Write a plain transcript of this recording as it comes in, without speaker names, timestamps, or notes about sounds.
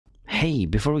Hey,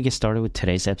 before we get started with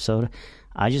today's episode,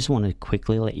 I just want to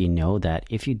quickly let you know that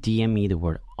if you DM me the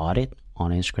word audit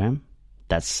on Instagram,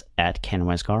 that's at Ken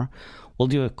Westgar, we'll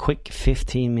do a quick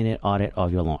 15-minute audit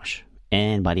of your launch.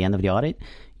 And by the end of the audit,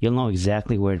 you'll know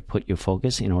exactly where to put your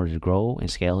focus in order to grow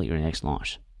and scale your next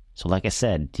launch. So like I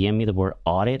said, DM me the word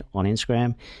audit on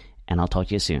Instagram, and I'll talk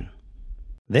to you soon.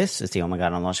 This is the Oh My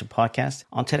God, I'm Launching podcast.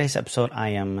 On today's episode, I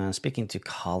am speaking to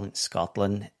Colin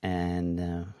Scotland,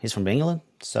 and he's from England.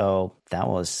 So that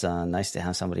was nice to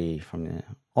have somebody from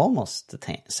almost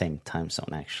the same time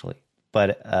zone, actually.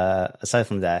 But aside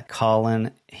from that,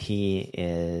 Colin, he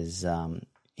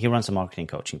runs a marketing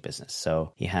coaching business.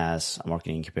 So he has a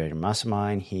marketing incubator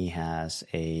mastermind. He has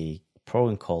a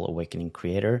program called Awakening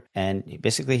Creator, and he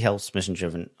basically helps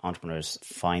mission-driven entrepreneurs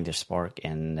find their spark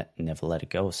and never let it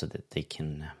go so that they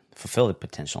can fulfill their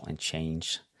potential and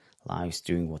change lives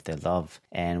doing what they love.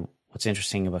 And what's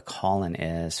interesting about Colin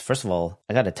is, first of all,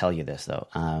 I got to tell you this though,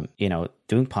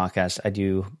 doing podcasts, I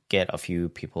do get a few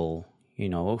people,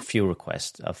 a few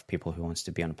requests of people who wants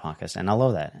to be on a podcast, and I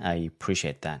love that. I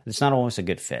appreciate that. It's not always a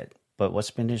good fit, but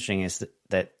what's been interesting is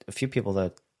that a few people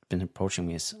that been approaching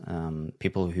me is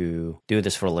people who do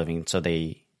this for a living, so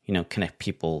they connect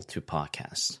people to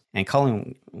podcasts. And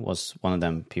Colin was one of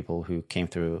them people who came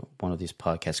through one of these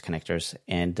podcast connectors,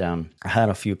 and I had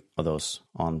a few of those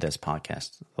on this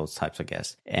podcast, those types of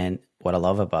guests. And what I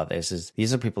love about this is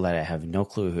these are people that I have no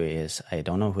clue who it is. I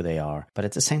don't know who they are, but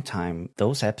at the same time,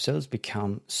 those episodes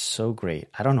become so great.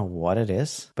 I don't know what it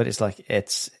is, but it's like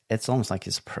it's almost like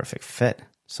it's a perfect fit.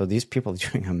 So these people are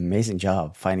doing an amazing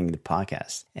job finding the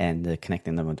podcast and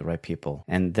connecting them with the right people.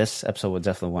 And this episode was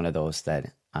definitely one of those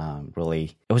that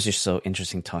really, it was just so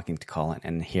interesting talking to Colin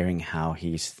and hearing how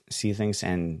he sees things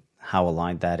and how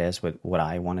aligned that is with what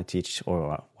I want to teach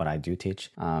or what I do teach.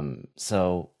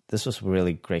 So this was a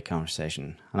really great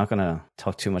conversation. I'm not going to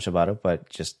talk too much about it, but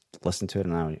just listen to it.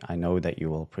 And I know that you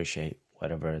will appreciate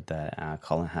whatever that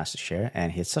Colin has to share.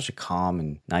 And he's such a calm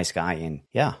and nice guy. And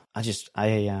yeah, I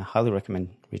highly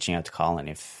recommend reaching out to Colin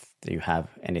if you have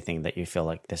anything that you feel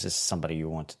like this is somebody you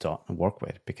want to work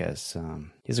with, because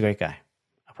he's a great guy.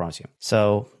 I promise you.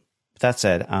 So with that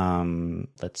said,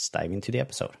 let's dive into the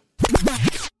episode.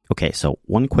 Okay, so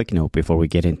one quick note before we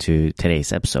get into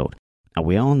today's episode. Now,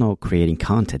 we all know creating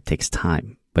content takes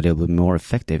time, but it'll be more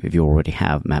effective if you already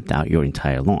have mapped out your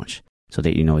entire launch so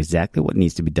that you know exactly what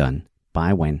needs to be done,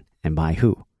 by when, and by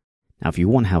who. Now, if you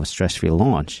want to have a stress-free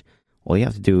launch, all you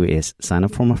have to do is sign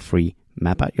up for my free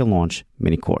Map Out Your Launch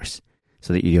mini course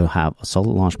so that you'll have a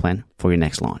solid launch plan for your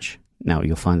next launch. Now,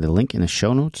 you'll find the link in the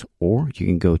show notes, or you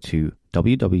can go to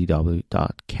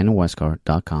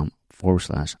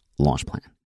www.kenwestgar.com/launch plan.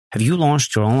 Have you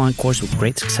launched your online course with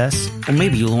great success? Or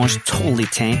maybe you launched totally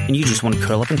tanked and you just want to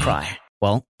curl up and cry?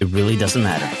 Well, it really doesn't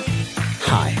matter.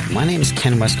 Hi, my name is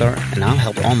Ken Westgar, and I'll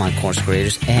help online course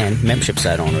creators and membership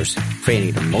site owners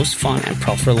creating the most fun and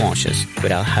profitable launches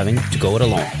without having to go it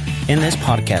alone. In this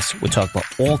podcast, we talk about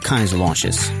all kinds of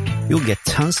launches. You'll get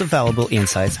tons of valuable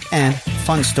insights and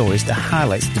fun stories that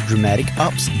highlights the dramatic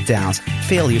ups, downs,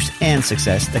 failures, and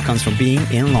success that comes from being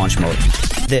in launch mode.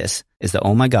 This is the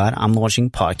Oh My God, I'm Launching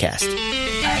podcast.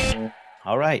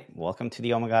 All right, welcome to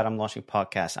the Oh My God, I'm Launching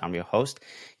podcast. I'm your host,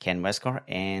 Ken Westgar,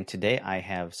 and today I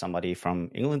have somebody from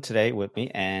England today with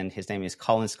me, and his name is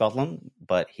Colin Scotland,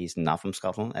 but he's not from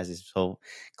Scotland, as is so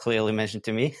clearly mentioned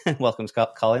to me. Welcome,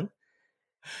 Colin.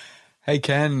 Hey,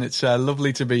 Ken, it's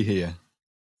lovely to be here.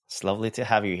 It's lovely to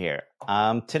have you here.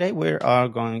 Today we are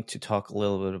going to talk a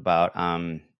little bit about,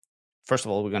 first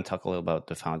of all, we're going to talk a little about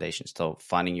the foundations, so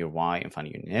finding your why and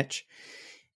finding your niche.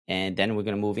 And then we're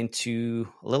going to move into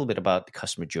a little bit about the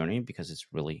customer journey, because it's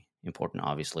really important,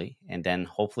 obviously. And then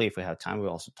hopefully, if we have time, we'll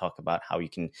also talk about how you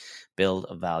can build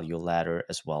a value ladder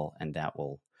as well. And that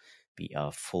will be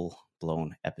a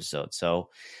full-blown episode. So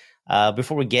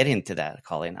before we get into that,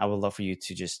 Colin, I would love for you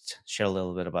to just share a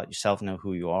little bit about yourself, know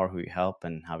who you are, who you help,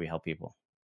 and how you help people.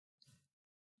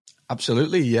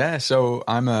 Absolutely, yeah. So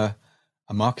I'm a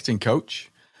marketing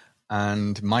coach,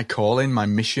 and my calling, my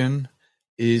mission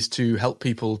is to help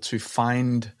people to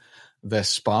find their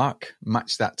spark,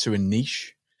 match that to a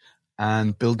niche,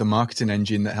 and build the marketing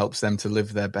engine that helps them to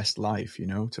live their best life,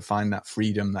 to find that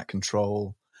freedom, that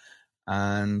control,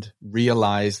 and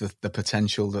realize the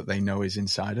potential that they know is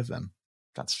inside of them.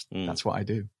 That's what I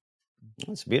do.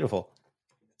 That's beautiful.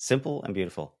 Simple and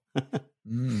beautiful.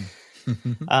 So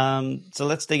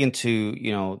let's dig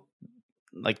into,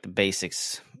 like the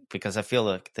basics, because I feel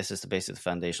like this is the basic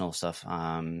foundational stuff.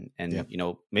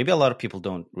 Maybe a lot of people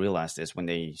don't realize this when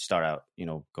they start out,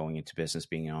 going into business,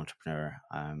 being an entrepreneur,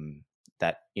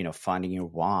 that, finding your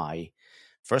why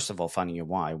first of all, finding your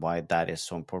why that is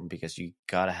so important, because you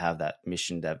got to have that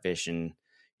mission, that vision,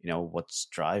 what's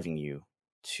driving you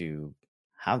to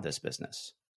have this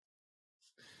business.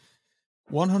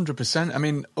 100%. I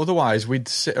mean, otherwise we'd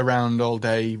sit around all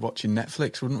day watching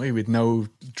Netflix, wouldn't we? With no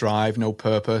drive, no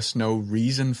purpose, no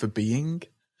reason for being.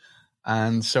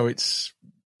 And so it's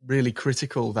really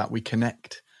critical that we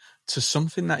connect to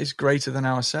something that is greater than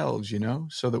ourselves,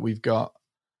 so that we've got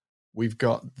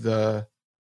the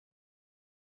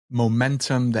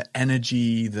momentum, the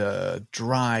energy, the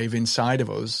drive inside of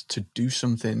us to do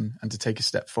something and to take a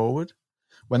step forward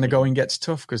when the going gets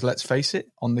tough. Because let's face it,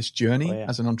 on this journey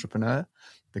as an entrepreneur,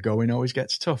 the going always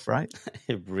gets tough, right?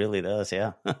 It really does,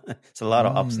 yeah. It's a lot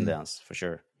of ups and downs, for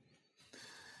sure.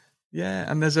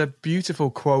 Yeah, and there's a beautiful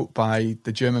quote by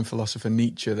the German philosopher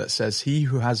Nietzsche that says, "He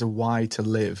who has a why to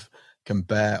live can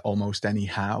bear almost any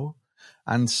how."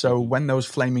 And so when those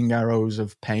flaming arrows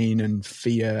of pain and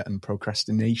fear and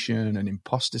procrastination and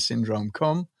imposter syndrome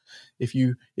come, if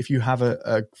you have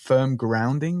a firm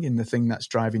grounding in the thing that's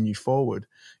driving you forward,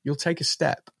 you'll take a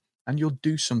step and you'll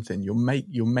do something.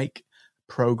 You'll make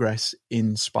progress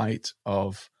in spite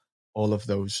of all of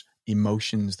those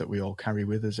emotions that we all carry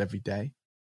with us every day.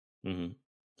 Mm-hmm.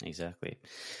 Exactly.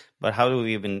 But how do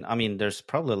we even, there's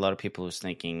probably a lot of people who's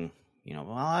thinking,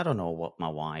 well, I don't know what my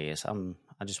why is.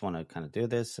 I just want to kind of do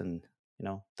this, and,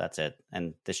 that's it.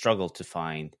 And they struggle to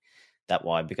find that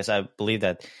why, because I believe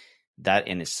that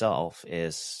in itself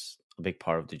is a big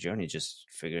part of the journey, just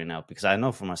figuring out, because I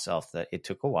know for myself that it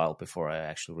took a while before I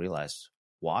actually realized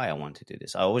why I wanted to do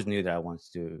this. I always knew that I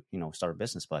wanted to, start a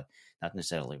business, but not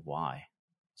necessarily why.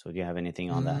 So do you have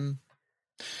anything on that?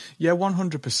 Yeah,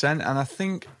 100%. And I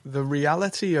think the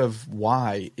reality of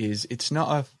why is it's not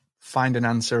a find an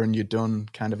answer and you're done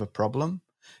kind of a problem.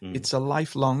 It's a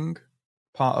lifelong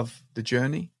part of the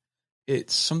journey.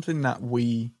 It's something that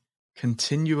we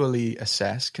continually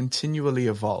assess, continually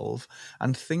evolve,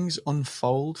 and things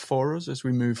unfold for us as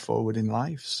we move forward in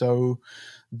life. So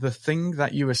the thing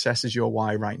that you assess as your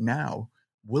why right now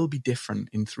will be different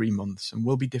in 3 months and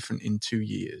will be different in 2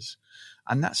 years.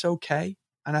 And that's okay.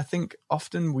 And I think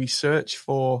often we search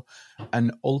for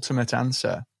an ultimate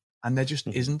answer, and there just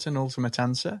isn't an ultimate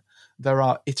answer. There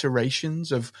are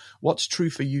iterations of what's true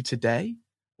for you today,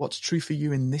 what's true for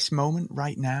you in this moment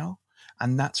right now.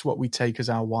 And that's what we take as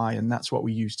our why, and that's what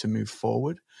we use to move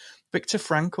forward. Viktor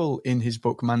Frankl, in his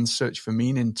book, Man's Search for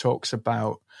Meaning, talks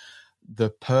about the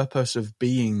purpose of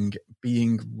being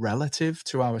relative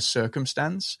to our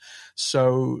circumstance.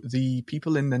 So the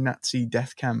people in the Nazi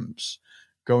death camps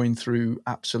going through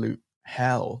absolute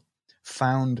hell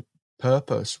found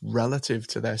purpose relative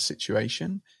to their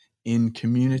situation in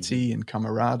community, in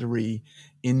camaraderie,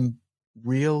 in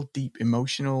real deep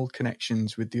emotional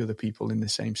connections with the other people in the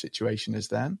same situation as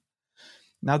them.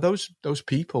 Now, those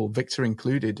people, Victor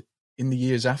included, in the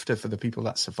years after, for the people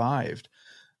that survived,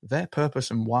 their purpose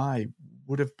and why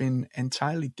would have been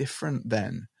entirely different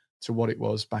then to what it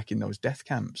was back in those death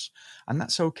camps. And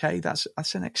that's okay. That's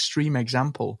an extreme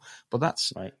example, but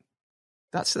that's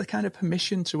the kind of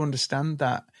permission to understand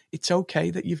that it's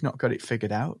okay that you've not got it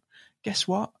figured out. Guess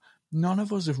what? None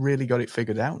of us have really got it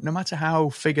figured out. No matter how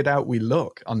figured out we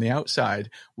look on the outside,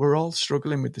 we're all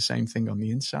struggling with the same thing on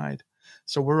the inside.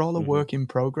 So we're all a work in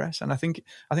progress. And I think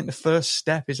the first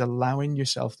step is allowing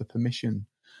yourself the permission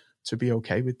to be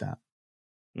okay with that.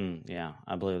 Yeah,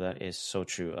 I believe that is so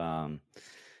true.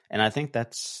 And I think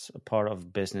that's a part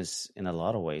of business in a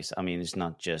lot of ways. It's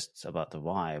not just about the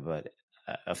why, but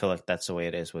I feel like that's the way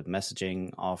it is with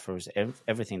messaging, offers,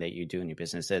 everything that you do in your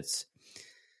business.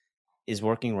 Is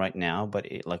working right now, but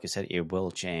like I said, it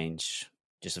will change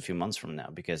just a few months from now,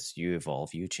 because you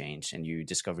evolve, you change, and you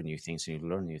discover new things, and you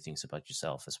learn new things about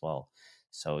yourself as well.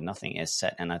 So nothing is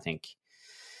set. And I think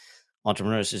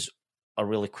entrepreneurs are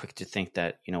really quick to think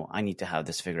that, I need to have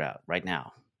this figured out right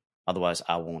now. Otherwise,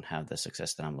 I won't have the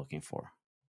success that I'm looking for.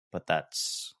 But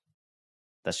that's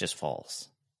just false.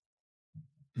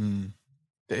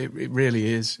 It really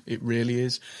is. It really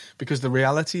is. Because the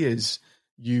reality is,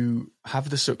 you have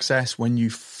the success when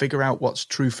you figure out what's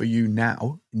true for you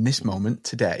now, in this moment,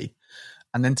 today.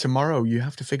 And then tomorrow you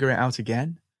have to figure it out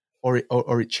again, or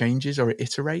it changes, or it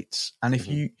iterates. And if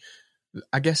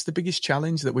I guess the biggest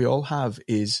challenge that we all have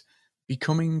is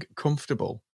becoming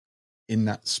comfortable in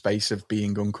that space of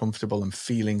being uncomfortable and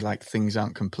feeling like things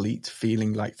aren't complete,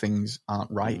 feeling like things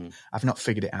aren't right. I've not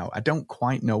figured it out. I don't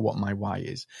quite know what my why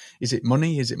is. Is it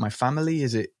money? Is it my family?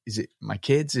 Is it my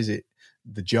kids? Is it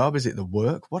the job? Is it the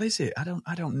work? What is it?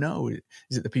 I don't know.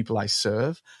 Is it the people I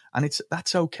serve? And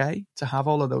that's okay to have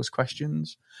all of those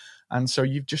questions. And so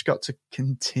you've just got to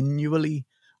continually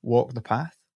walk the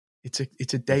path.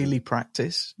 It's a daily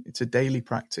practice. It's a daily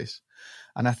practice.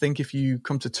 And I think if you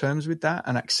come to terms with that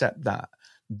and accept that,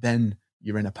 then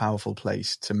you're in a powerful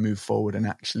place to move forward and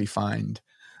actually find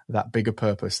that bigger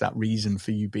purpose, that reason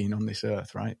for you being on this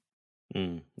earth, right?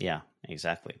 Yeah,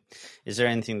 exactly. Is there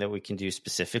anything that we can do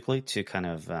specifically to kind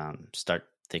of start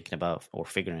thinking about or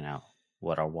figuring out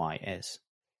what our why is?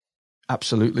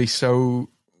 Absolutely. So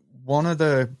one of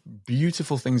the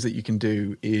beautiful things that you can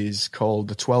do is called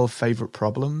the 12 favorite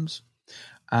problems.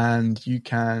 And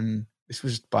this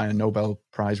was by a Nobel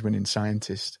Prize winning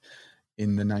scientist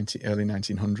in the early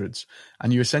 1900s.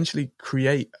 And you essentially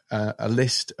create a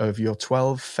list of your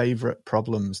 12 favorite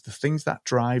problems, the things that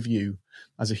drive you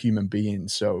as a human being.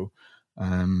 So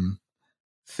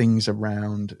things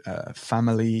around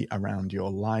family, around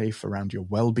your life, around your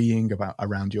well-being,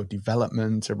 around your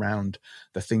development, around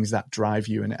the things that drive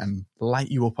you and light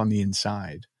you up on the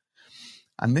inside.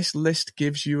 And this list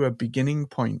gives you a beginning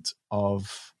point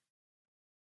of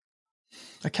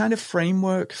a kind of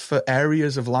framework for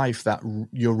areas of life that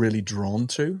you're really drawn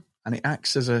to. And it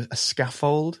acts as a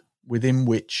scaffold within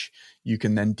which you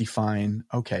can then define,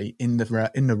 okay, in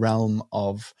the realm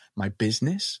of my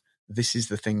business, this is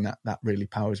the thing that really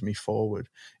powers me forward.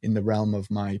 In the realm of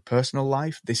my personal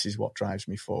life, this is what drives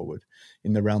me forward.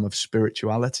 In the realm of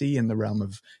spirituality, in the realm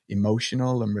of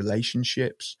emotional and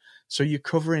relationships. So you're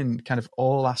covering kind of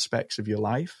all aspects of your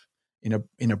life in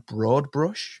a broad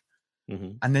brush.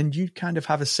 Mm-hmm. And then you kind of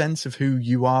have a sense of who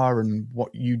you are and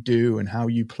what you do and how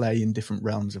you play in different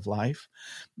realms of life.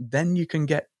 Then you can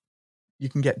get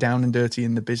down and dirty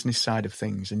in the business side of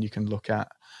things, and you can look at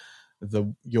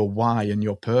your why and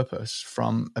your purpose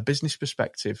from a business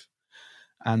perspective.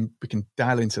 And we can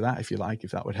dial into that if you like,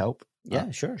 if that would help. Yeah,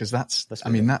 sure. Because that's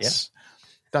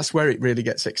where it really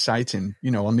gets exciting,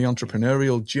 on the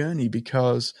entrepreneurial journey,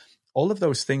 because all of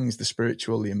those things, the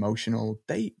spiritual, the emotional,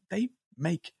 they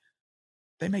make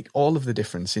all of the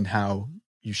difference in how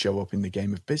you show up in the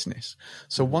game of business.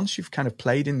 So once you've kind of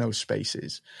played in those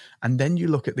spaces, and then you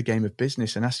look at the game of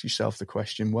business and ask yourself the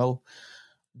question, well,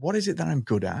 what is it that I'm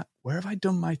good at? Where have I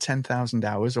done my 10,000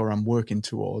 hours or I'm working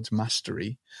towards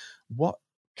mastery? What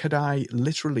could I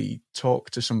literally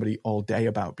talk to somebody all day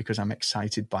about because I'm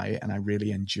excited by it and I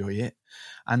really enjoy it?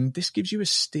 And this gives you a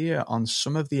steer on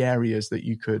some of the areas that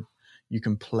you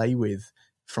can play with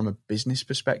from a business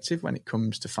perspective when it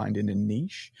comes to finding a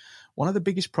niche. One of the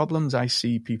biggest problems I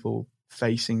see people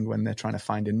facing when they're trying to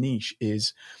find a niche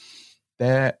is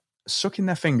they're sucking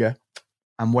their finger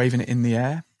and waving it in the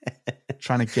air,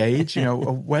 trying to gauge,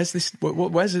 where's this,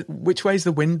 which way is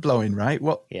the wind blowing, right?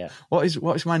 What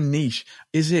is my niche?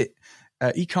 Is it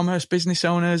e-commerce business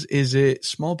owners? Is it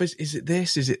small business? Is it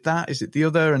this? Is it that? Is it the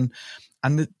other?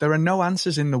 And there are no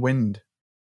answers in the wind.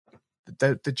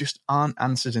 There just aren't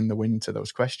answers in the wind to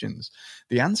those questions.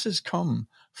 The answers come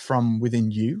from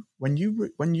within you. When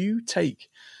you take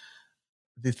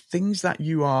the things that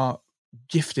you are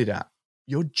gifted at,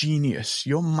 your genius,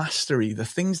 your mastery, the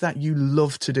things that you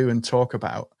love to do and talk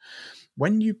about,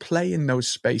 when you play in those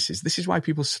spaces, this is why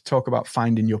people talk about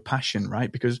finding your passion,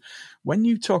 right? Because when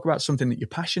you talk about something that you're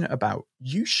passionate about,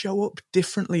 you show up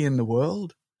differently in the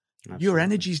world. Absolutely. Your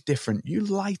energy is different. You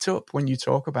light up when you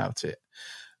talk about it.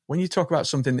 When you talk about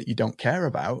something that you don't care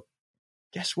about,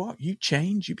 guess what? You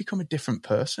change, you become a different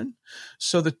person.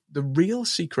 So the real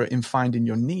secret in finding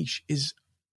your niche is,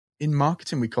 in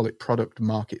marketing, we call it product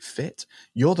market fit.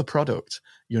 You're the product,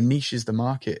 your niche is the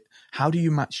market. How do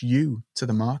you match you to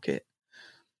the market?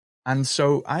 And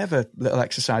so I have a little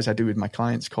exercise I do with my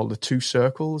clients called the 2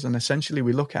 circles. And essentially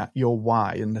we look at your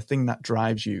why and the thing that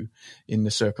drives you in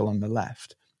the circle on the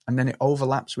left. And then it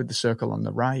overlaps with the circle on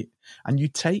the right. And you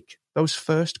take those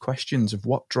first questions of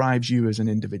what drives you as an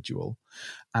individual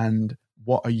and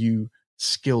what are you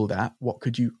skilled at? What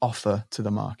could you offer to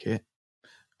the market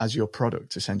as your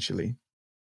product, essentially?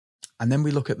 And then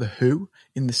we look at the who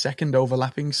in the second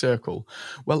overlapping circle.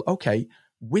 Well, okay,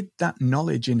 with that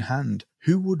knowledge in hand,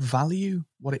 who would value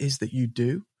what it is that you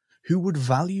do? Who would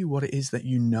value what it is that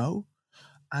you know?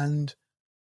 And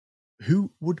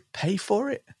who would pay for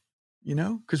it?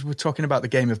 Because we're talking about the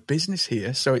game of business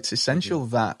here. So it's essential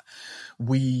that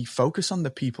we focus on the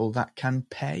people that can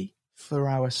pay for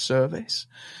our service,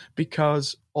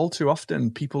 because all too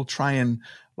often people try and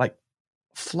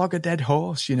flog a dead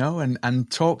horse,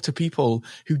 and talk to people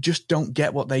who just don't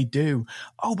get what they do.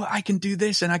 Oh, but I can do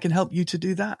this and I can help you to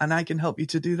do that and I can help you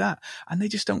to do that. And they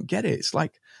just don't get it. It's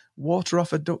like water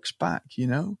off a duck's back,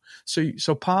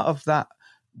 So part of that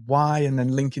why and then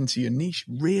linking to your niche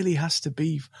really has to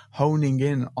be honing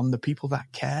in on the people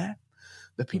that care,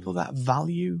 the people that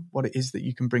value what it is that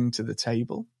you can bring to the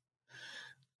table.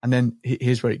 And then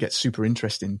here's where it gets super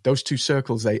interesting. Those two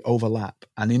circles, they overlap.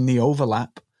 And in the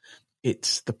overlap,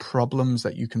 it's the problems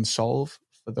that you can solve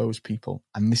for those people.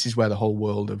 And this is where the whole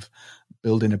world of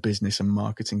building a business and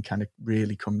marketing kind of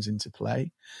really comes into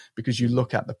play, because you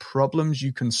look at the problems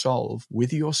you can solve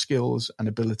with your skills and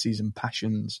abilities and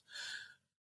passions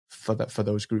for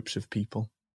those groups of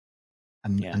people.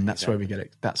 And that's exactly where we get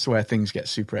it. That's where things get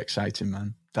super exciting,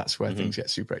 man. That's where things get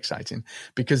super exciting,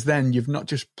 because then you've not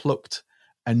just plucked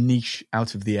a niche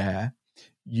out of the air.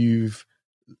 You've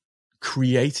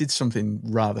created something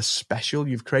rather special.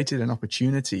 You've created an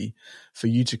opportunity for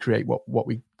you to create what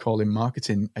we call in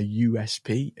marketing a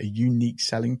USP, a unique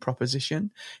selling proposition,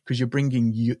 because you're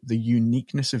bringing the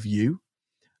uniqueness of you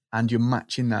and you're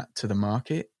matching that to the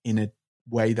market in a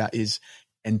way that is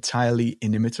entirely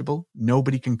inimitable.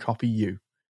 Nobody can copy you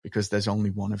because there's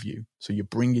only one of you. So you're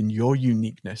bringing your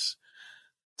uniqueness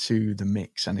to the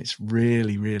mix, and it's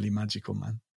really, really magical,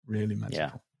 man. Really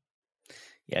magical.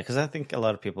 Yeah, because I think a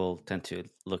lot of people tend to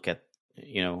look at,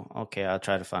 okay, I'll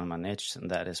try to find my niche, and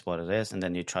that is what it is. And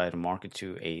then you try to market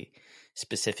to a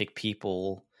specific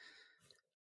people,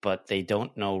 but they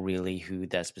don't know really who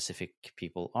that specific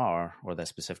people are or that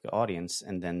specific audience.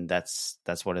 And then that's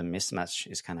what a mismatch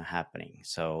is kind of happening.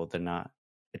 So they're not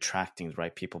attracting the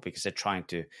right people because they're trying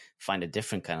to find a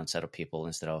different kind of set of people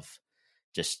instead of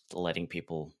just letting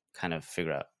people kind of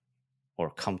figure out or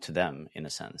come to them in a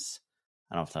sense.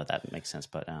 I don't know if that makes sense,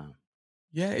 but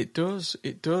yeah, it does.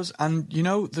 It does. And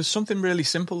there's something really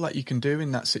simple that you can do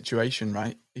in that situation,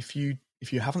 right? If you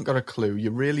haven't got a clue,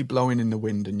 you're really blowing in the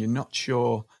wind and you're not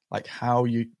sure like how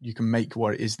you can make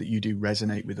what it is that you do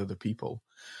resonate with other people.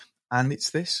 And it's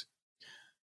this: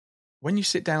 when you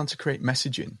sit down to create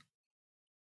messaging,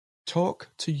 talk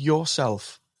to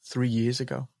yourself 3 years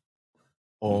ago,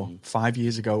 or 5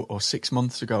 years ago, or 6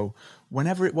 months ago,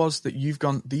 whenever it was that you've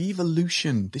gone, the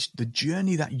evolution, the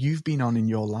journey that you've been on in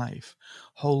your life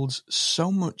holds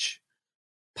so much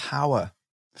power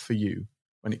for you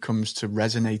when it comes to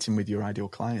resonating with your ideal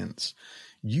clients.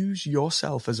 Use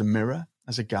yourself as a mirror,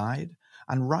 as a guide,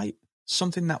 and write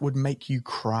something that would make you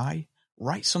cry,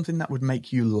 write something that would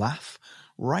make you laugh,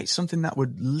 write something that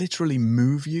would literally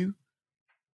move you.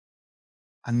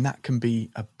 And that can be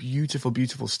a beautiful,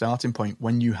 beautiful starting point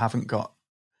when you haven't got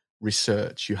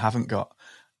research, you haven't got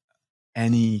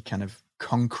any kind of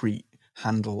concrete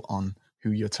handle on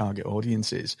who your target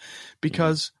audience is.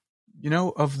 Because,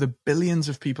 of the billions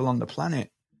of people on the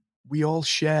planet, we all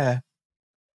share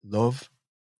love,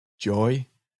 joy,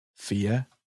 fear,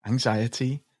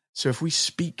 anxiety. So if we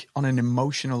speak on an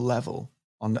emotional level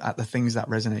at the things that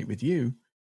resonate with you,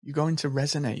 you're going to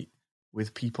resonate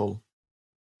with people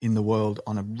in the world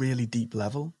on a really deep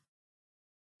level.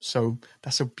 So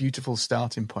that's a beautiful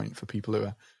starting point for people who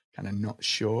are kind of not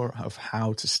sure of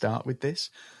how to start with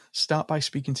this. Start by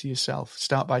speaking to yourself.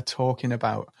 Start by talking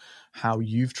about how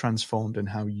you've transformed and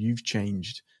how you've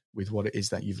changed with what it is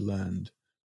that you've learned.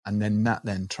 And then that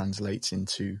then translates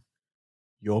into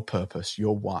your purpose,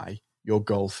 your why, your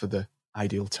goal for the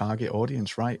ideal target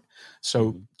audience, right?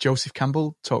 So Joseph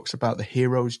Campbell talks about the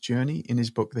hero's journey in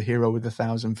his book, The Hero with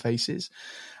 1,000 Faces.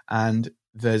 And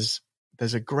there's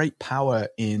a great power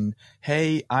in,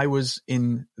 hey, I was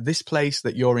in this place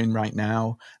that you're in right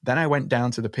now. Then I went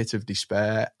down to the pit of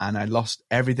despair and I lost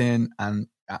everything. And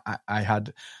I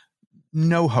had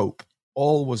no hope.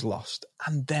 All was lost.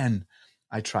 And then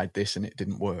I tried this and it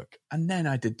didn't work. And then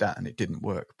I did that and it didn't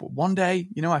work. But one day,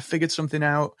 I figured something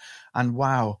out, and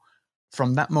wow,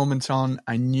 from that moment on,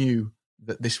 I knew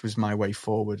that this was my way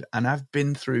forward. And I've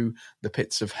been through the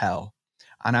pits of hell.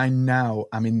 And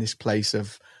I'm in this place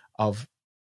of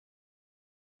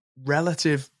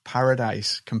relative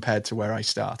paradise compared to where I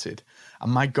started.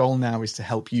 And my goal now is to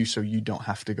help you so you don't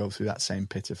have to go through that same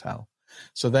pit of hell.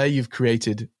 So there you've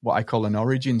created what I call an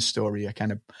origin story, a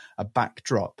kind of a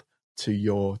backdrop to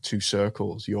your two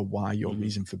circles, your why, your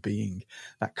reason for being.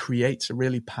 That creates a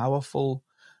really powerful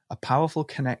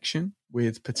connection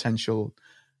with potential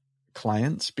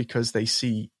clients, because they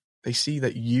see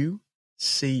that you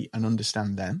see and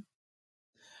understand them,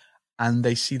 and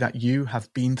they see that you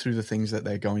have been through the things that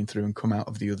they're going through and come out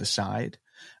of the other side.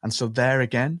 And so there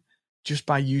again, just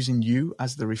by using you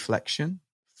as the reflection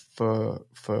for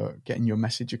getting your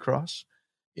message across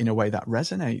in a way that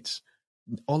resonates,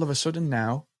 all of a sudden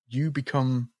now you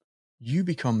become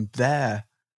their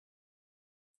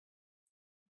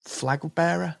flag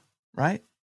bearer, right?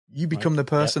 You become the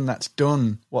person that's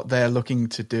done what they're looking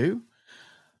to do.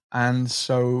 And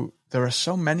so there are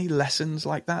so many lessons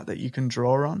like that you can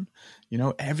draw on.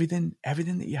 Everything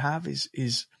that you have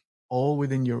is all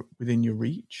within your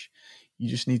reach. You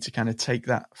just need to kind of take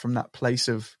that from that place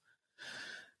of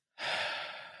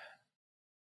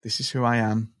this is who I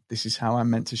am. This is how I'm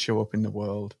meant to show up in the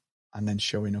world, and then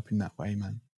showing up in that way,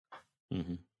 man.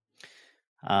 Mm-hmm.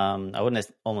 I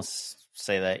wouldn't almost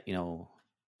say that,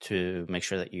 to make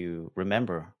sure that you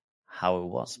remember how it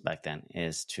was back then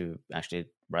is to actually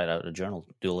write out a journal,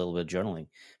 do a little bit of journaling,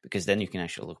 because then you can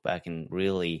actually look back and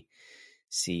really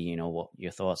see, what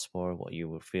your thoughts were, what you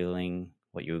were feeling,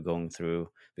 what you were going through,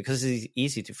 because it's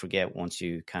easy to forget once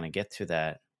you kind of get to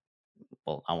that,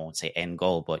 well, I won't say end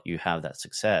goal, but you have that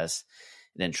success,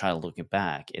 then try looking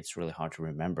back. It's really hard to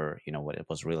remember, what it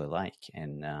was really like.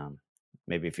 And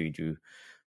maybe if you do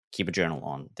keep a journal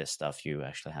on this stuff, you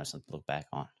actually have something to look back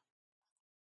on.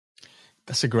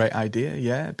 That's a great idea,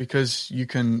 yeah, because you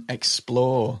can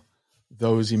explore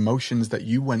those emotions that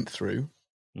you went through,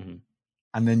 mm-hmm.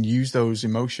 and then use those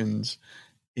emotions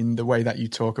in the way that you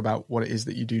talk about what it is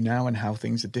that you do now and how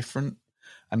things are different,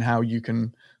 and how you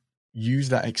can use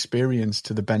that experience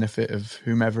to the benefit of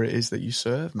whomever it is that you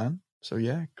serve, man. So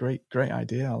yeah, great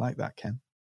idea. I like that, Ken.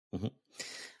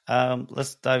 Mm-hmm.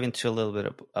 Let's dive into a little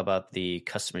bit about the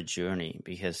customer journey,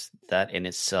 because that in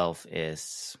itself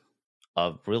is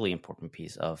a really important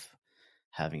piece of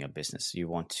having a business. You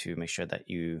want to make sure that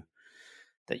your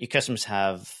customers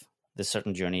have this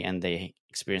certain journey and they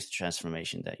experience the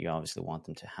transformation that you obviously want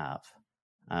them to have.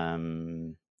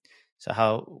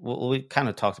 So we kind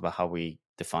of talked about how we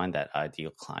define that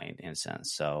ideal client in a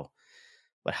sense.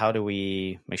 But how do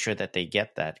we make sure that they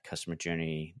get that customer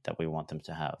journey that we want them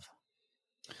to have?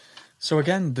 So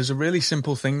again, there's a really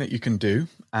simple thing that you can do,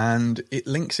 and it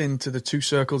links into the two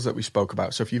circles that we spoke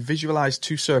about. So if you visualize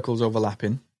two circles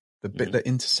overlapping, the bit mm-hmm. that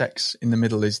intersects in the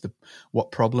middle is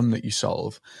what problem that you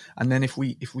solve. And then if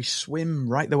we swim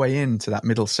right the way into that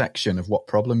middle section of what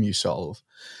problem you solve,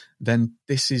 then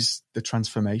this is the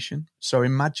transformation. So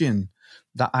imagine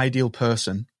that ideal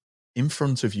person in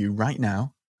front of you right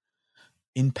now,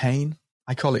 in pain.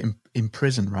 I call it in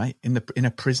prison, right? In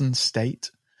a prison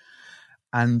state.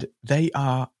 And they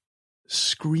are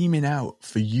screaming out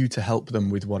for you to help them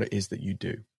with what it is that you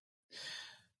do.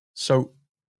 So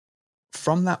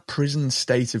from that prison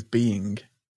state of being,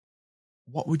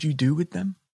 what would you do with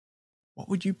them? What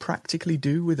would you practically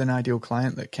do with an ideal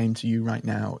client that came to you right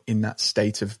now in that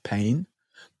state of pain,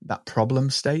 that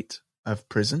problem state of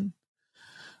prison?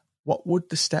 What would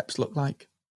the steps look like?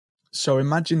 So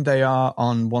imagine they are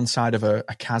on one side of a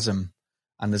chasm,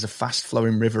 and there's a fast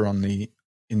flowing river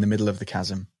in the middle of the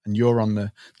chasm, and you're on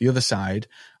the other side.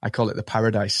 I call it the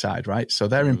paradise side, right? So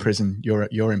they're in prison,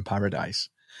 you're in paradise.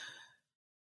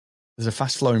 There's a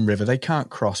fast flowing river. They can't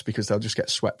cross because they'll just get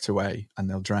swept away and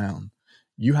they'll drown.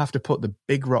 You have to put the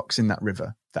big rocks in that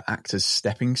river that act as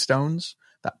stepping stones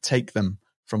that take them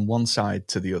from one side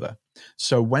to the other.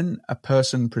 So when a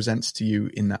person presents to you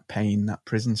in that pain, that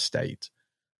prison state,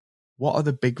 what are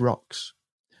the big rocks?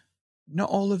 Not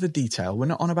all of the detail. We're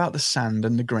not on about the sand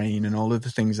and the grain and all of the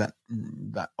things that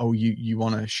you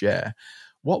want to share.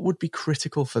 What would be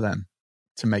critical for them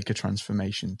to make a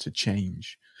transformation, to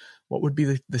change? What would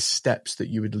be the steps that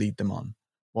you would lead them on?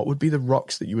 What would be the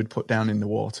rocks that you would put down in the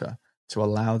water to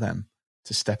allow them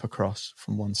to step across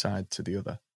from one side to the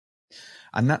other?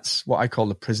 And that's what I call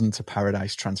the prison to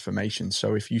paradise transformation.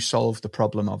 So if you solve the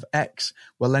problem of X,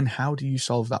 well, then how do you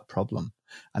solve that problem?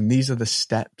 And these are the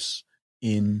steps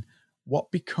in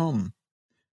what become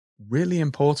really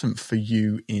important for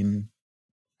you in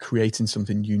creating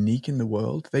something unique in the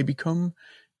world. They become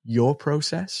your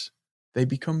process. They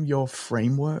become your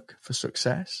framework for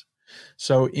success.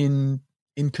 So in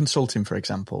consulting, for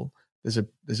example, there's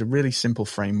a really simple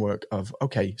framework of,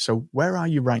 okay, so where are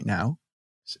you right now?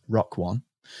 Rock 1.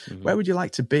 Mm-hmm. Where would you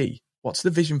like to be? What's the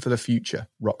vision for the future?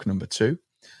 Rock number 2.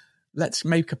 Let's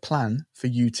make a plan for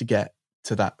you to get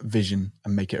to that vision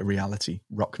and make it a reality.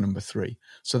 Rock number 3.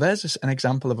 So there's an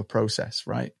example of a process,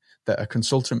 right, that a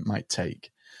consultant might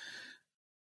take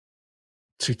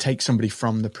to take somebody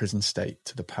from the prison state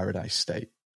to the paradise state.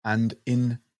 And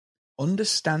in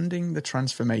understanding the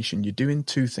transformation, you're doing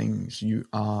two things. You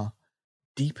are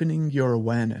deepening your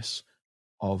awareness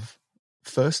of,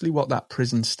 firstly, what that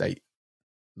prison state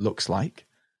looks like,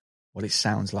 what it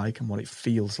sounds like, and what it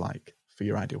feels like for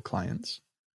your ideal clients.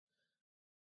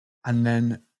 And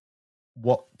then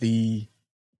what the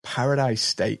paradise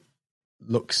state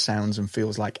looks, sounds, and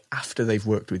feels like after they've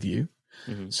worked with you.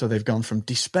 Mm-hmm. So they've gone from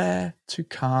despair to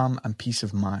calm and peace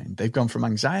of mind. They've gone from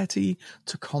anxiety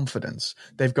to confidence.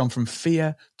 They've gone from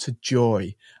fear to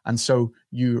joy. And so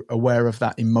you're aware of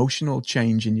that emotional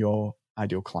change in your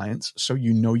ideal clients. So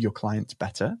you know your clients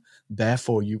better.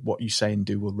 Therefore, what you say and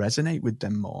do will resonate with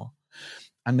them more.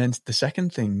 And then the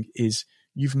second thing is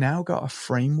you've now got a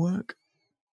framework,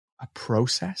 a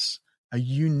process a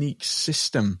unique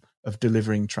system of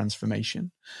delivering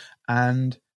transformation.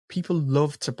 And people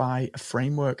love to buy a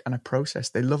framework and a process.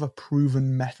 They love a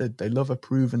proven method. They love a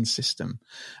proven system.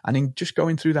 And in just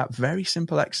going through that very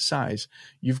simple exercise,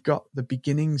 you've got the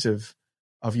beginnings of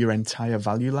your entire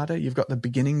value ladder. You've got the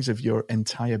beginnings of your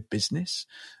entire business,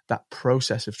 that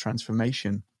process of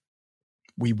transformation.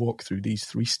 We walk through these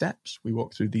 3 steps. We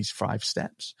walk through these 5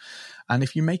 steps. And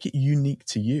if you make it unique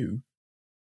to you,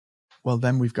 well,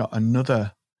 then we've got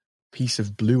another piece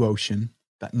of blue ocean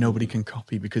that nobody can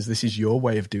copy, because this is your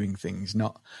way of doing things,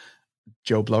 not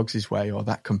Joe Bloggs' way or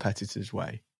that competitor's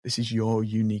way. This is your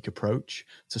unique approach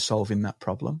to solving that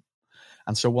problem.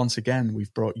 And so once again,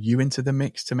 we've brought you into the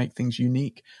mix to make things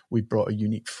unique. We've brought a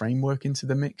unique framework into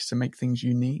the mix to make things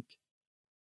unique.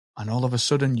 And all of a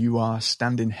sudden you are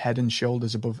standing head and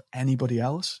shoulders above anybody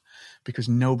else, because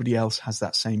nobody else has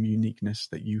that same uniqueness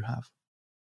that you have.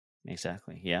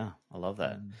 Exactly. Yeah, I love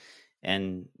that.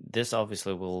 And this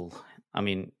obviously will,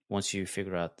 once you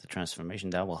figure out the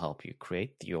transformation, that will help you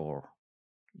create your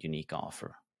unique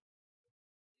offer,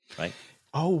 right?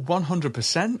 Oh,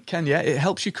 100%, Ken. Yeah, it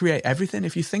helps you create everything.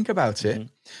 If you think about it,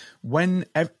 when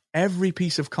every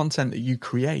piece of content that you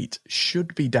create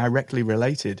should be directly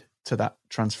related to that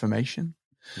transformation,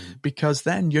 because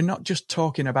then you're not just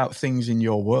talking about things in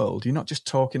your world. You're not just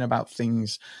talking about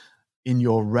things in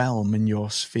your realm, in your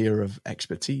sphere of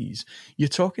expertise. You're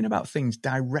talking about things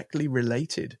directly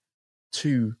related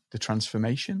to the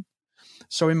transformation.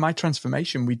 So in my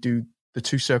transformation, we do the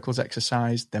 2 circles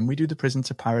exercise, then we do the prison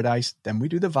to paradise, then we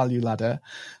do the value ladder.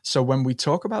 So when we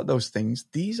talk about those things,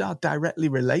 these are directly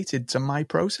related to my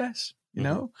process, you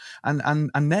know?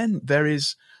 And then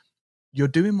you're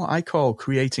doing what I call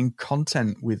creating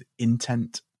content with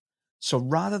intent. So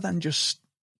rather than just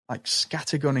like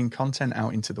scattergunning content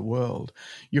out into the world,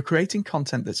 you're creating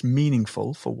content that's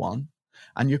meaningful, for one,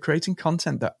 and you're creating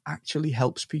content that actually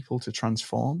helps people to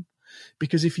transform.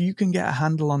 Because if you can get a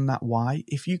handle on that why,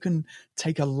 if you can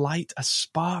take a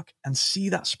spark, and see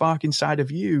that spark inside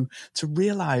of you to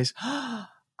realize, I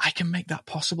can make that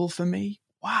possible for me.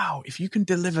 Wow. If you can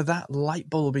deliver that light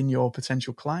bulb in your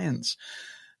potential clients,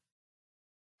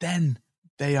 then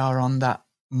they are on that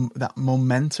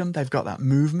momentum. They've got that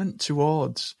movement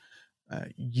towards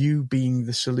you being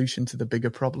the solution to the bigger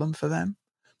problem for them.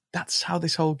 That's how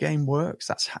this whole game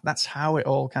works. That's how it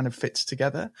all kind of fits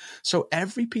together. So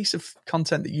every piece of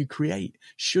content that you create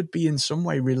should be in some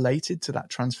way related to that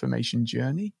transformation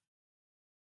journey.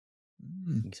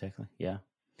 Exactly. Yeah.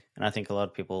 And I think a lot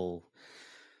of people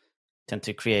tend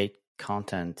to create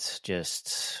content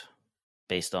just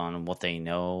based on what they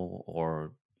know,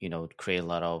 or create a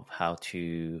lot of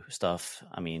how-to stuff.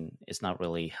 It's not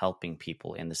really helping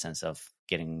people in the sense of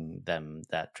getting them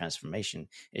that transformation.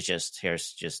 It's just,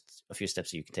 here's just a few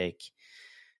steps that you can take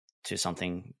to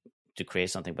something, to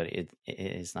create something, but it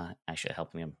is not actually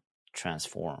helping them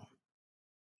transform.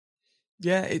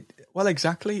 Yeah, well,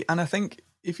 exactly. And I think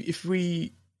if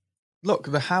we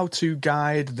look, the how-to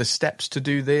guide, the steps to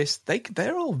do this,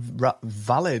 they're all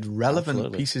valid, relevant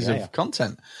Absolutely. pieces of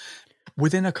content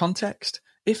within a context.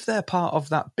 If they're part of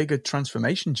that bigger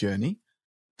transformation journey,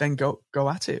 then go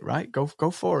at it, right? Go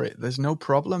for it. There's no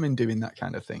problem in doing that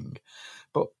kind of thing.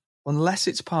 But unless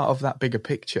it's part of that bigger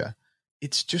picture,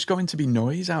 it's just going to be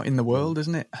noise out in the world,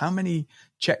 isn't it? How many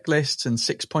checklists and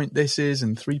 6-point this is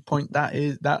and 3-point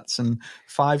that's and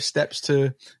 5 steps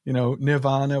to,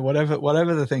 nirvana,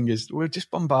 whatever the thing is. We're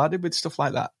just bombarded with stuff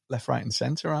like that left, right, and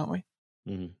center, aren't we?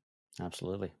 Mm-hmm.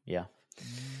 Absolutely. Yeah.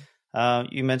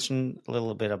 You mentioned a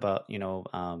little bit about,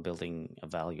 building a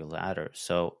value ladder.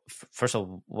 So first of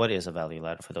all, what is a value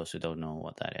ladder for those who don't know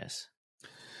what that is?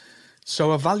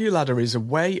 So a value ladder is a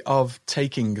way of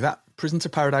taking that prison to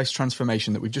paradise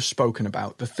transformation that we've just spoken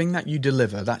about, the thing that you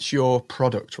deliver, that's your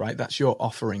product, right? That's your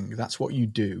offering. That's what you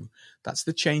do. That's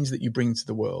the change that you bring to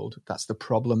the world. That's the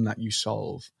problem that you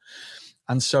solve.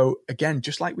 And so again,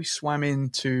 just like we swam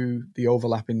into the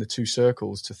overlap in the 2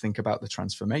 circles to think about the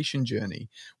transformation journey,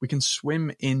 we can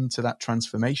swim into that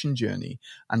transformation journey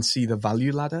and see the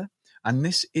value ladder. And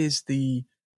this is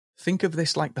think of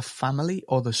this like the family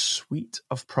or the suite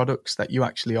of products that you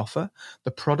actually offer,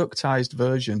 the productized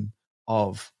version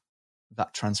of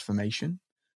that transformation.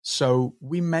 So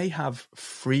we may have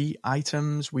free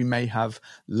items, we may have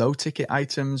low ticket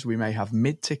items, we may have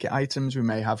mid ticket items, we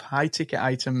may have high ticket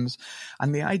items.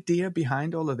 And the idea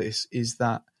behind all of this is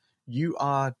that you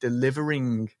are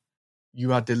delivering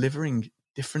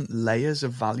different layers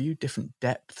of value, different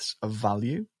depths of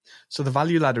value. So the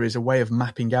value ladder is a way of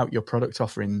mapping out your product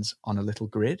offerings on a little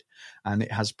grid, and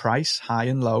it has price, high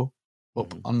and low,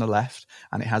 up on the left,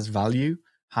 and it has value,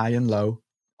 high and low,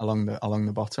 along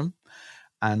the bottom.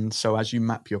 And so as you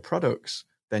map your products,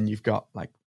 then you've got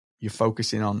you're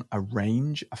focusing on a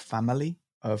range, a family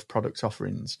of product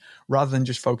offerings. Rather than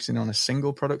just focusing on a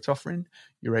single product offering,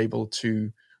 you're able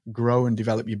to grow and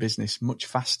develop your business much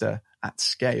faster at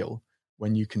scale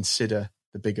when you consider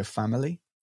the bigger family.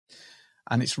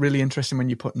 And it's really interesting when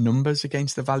you put numbers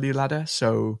against the value ladder.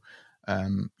 So,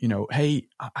 hey,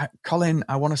 Colin,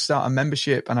 I want to start a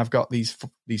membership and I've got these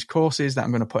courses that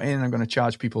I'm going to put in. I'm going to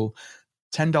charge people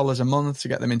 $10 a month to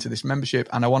get them into this membership,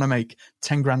 and I want to make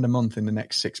 10 grand a month in the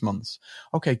next 6 months.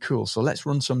 Okay, cool. So let's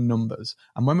run some numbers.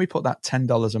 And when we put that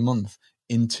 $10 a month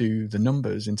into the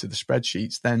numbers, into the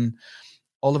spreadsheets, then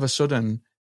all of a sudden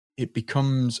it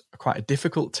becomes quite a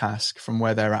difficult task from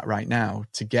where they're at right now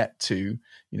to get to,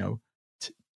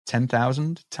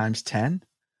 10,000 times 10,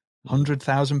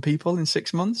 100,000 people in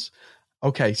 6 months.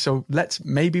 Okay, so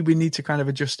maybe we need to kind of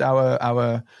adjust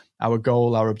our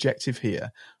goal, our objective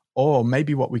here. Or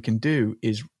maybe what we can do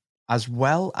is, as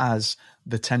well as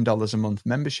the $10 a month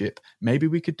membership, maybe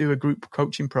we could do a group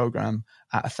coaching program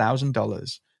at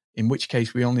 $1,000, in which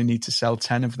case we only need to sell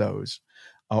 10 of those.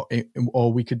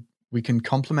 Or we can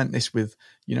complement this with,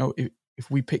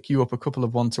 if we pick you up a couple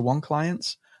of one-to-one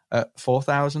clients at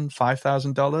 $4,000,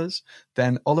 $5,000,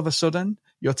 then all of a sudden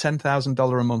your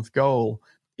 $10,000 a month goal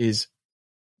is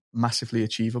massively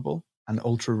achievable and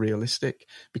ultra realistic,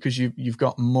 because you've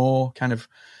got more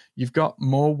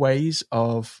ways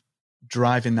of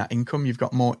driving that income. You've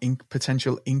got more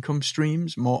potential income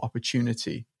streams, more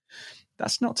opportunity.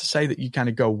 That's not to say that you kind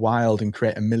of go wild and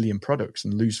create 1 million products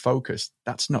and lose focus.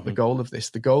 That's not the goal of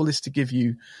this. The goal is to give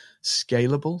you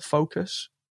scalable focus.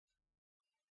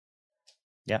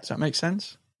 Yeah. Does that make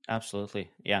sense? Absolutely.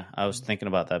 Yeah. I was thinking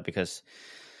about that because,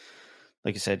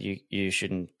 like you said, you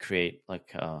shouldn't create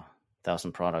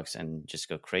 1,000 products and just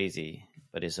go crazy,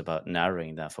 but it's about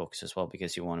narrowing that focus as well,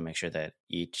 because you want to make sure that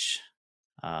each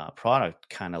product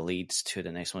kind of leads to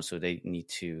the next one. So they need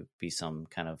to be some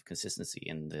kind of consistency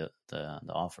in the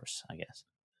offers, I guess.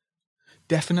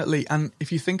 Definitely. And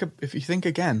if you think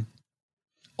again,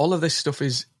 all of this stuff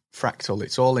is fractal.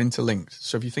 It's all interlinked.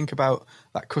 So if you think about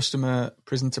that customer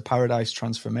prison to paradise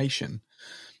transformation,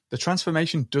 the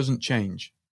transformation doesn't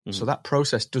change. Mm-hmm. So that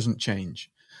process doesn't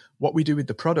change. What we do with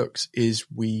the products is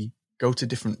we go to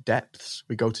different depths,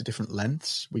 we go to different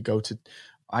lengths,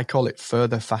 I call it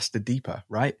further, faster, deeper,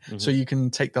 right? Mm-hmm. So you can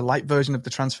take the light version of the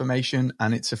transformation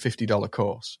and it's a $50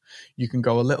 course. You can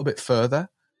go a little bit further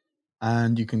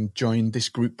and you can join this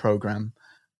group program.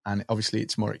 And obviously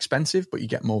it's more expensive, but you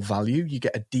get more value. You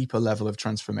get a deeper level of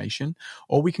transformation.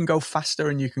 Or we can go faster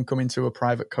and you can come into a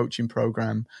private coaching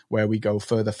program where we go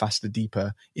further, faster,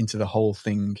 deeper into the whole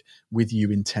thing with you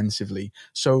intensively.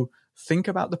 So think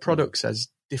about the products as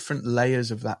different layers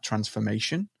of that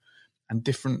transformation and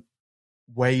different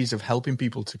ways of helping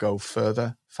people to go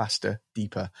further, faster,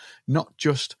 deeper. Not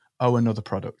just, another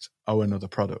product.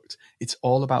 It's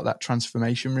all about that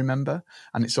transformation, remember?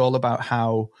 And it's all about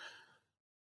how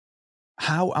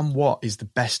and what is the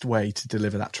best way to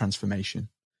deliver that transformation.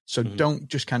 So don't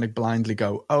just kind of blindly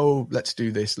go, let's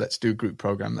do this. Let's do a group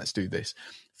program. Let's do this.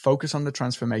 Focus on the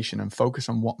transformation and focus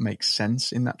on what makes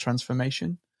sense in that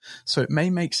transformation. So it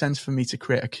may make sense for me to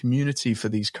create a community for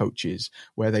these coaches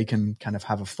where they can kind of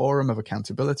have a forum of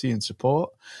accountability and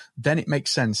support. Then it makes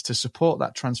sense to support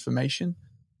that transformation.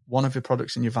 One of your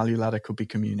products in your value ladder could be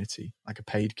community, like a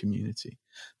paid community,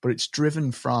 but it's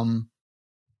driven from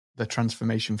the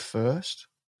transformation first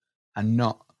and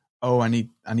not, I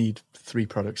need 3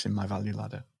 products in my value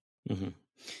ladder. Mm-hmm.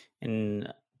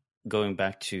 And going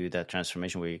back to that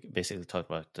transformation, where you basically talk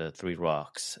about the 3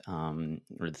 rocks, or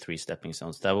the 3 stepping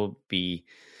stones, that will be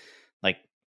like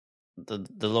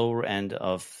the lower end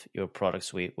of your product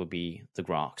suite would be the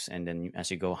rocks. And then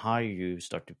as you go higher, you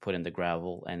start to put in the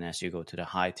gravel. And as you go to the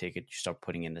high ticket, you start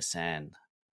putting in the sand.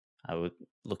 I would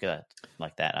look at it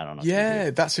like that. I don't know. Yeah,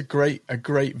 that's a great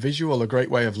visual, a great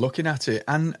way of looking at it.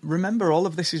 And remember, all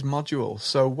of this is modular.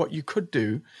 So what you could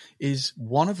do is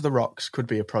one of the rocks could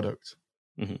be a product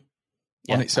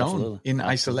on its own in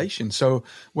isolation. So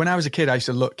when I was a kid, I used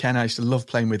to love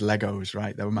playing with Legos,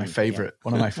 right? They were my favorite,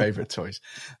 one of my favorite toys.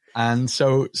 And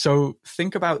so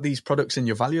think about these products in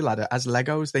your value ladder as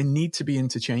Legos. They need to be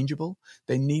interchangeable.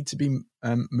 They need to be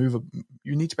movable.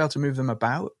 You need to be able to move them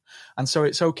about. And so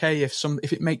it's okay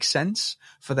if it makes sense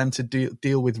for them to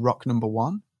deal with rock number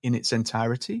 1 in its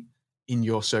entirety in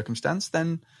your circumstance,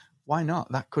 then why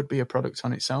not? That could be a product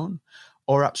on its own.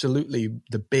 Or absolutely,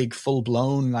 the big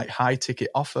full-blown like high-ticket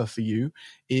offer for you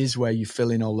is where you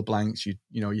fill in all the blanks. You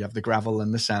have the gravel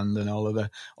and the sand and all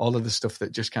of the stuff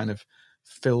that just kind of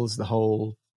fills the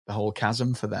whole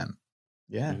chasm for them.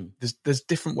 Yeah. Mm-hmm. There's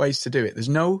different ways to do it.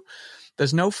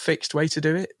 There's no fixed way to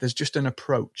do it. There's just an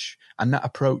approach. And that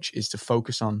approach is to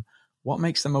focus on what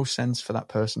makes the most sense for that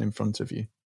person in front of you.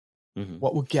 Mm-hmm.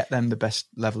 What will get them the best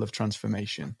level of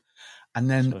transformation? And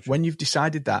then when you've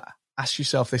decided that, ask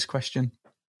yourself this question: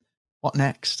 what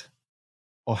next?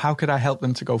 Or how could I help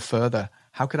them to go further?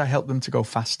 How could I help them to go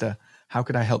faster? How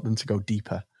could I help them to go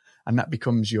deeper? And that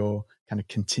becomes your kind of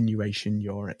continuation,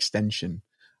 your extension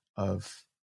of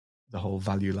the whole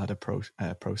value ladder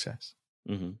process.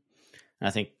 Mm-hmm. And I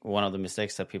think one of the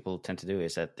mistakes that people tend to do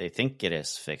is that they think it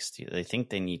is fixed. They think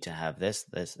they need to have this.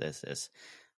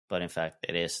 But in fact,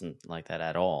 it isn't like that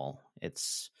at all.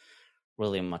 It's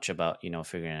really much about,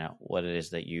 figuring out what it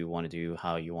is that you want to do,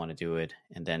 how you want to do it,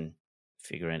 and then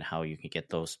figuring out how you can get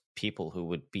those people who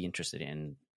would be interested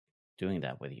in doing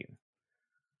that with you.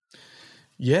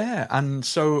 Yeah. And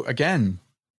so again,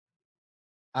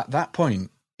 at that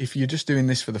point, if you're just doing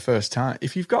this for the first time,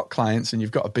 if you've got clients and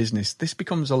you've got a business, this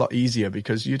becomes a lot easier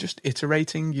because you're just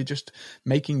iterating, you're just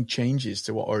making changes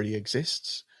to what already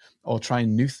exists, or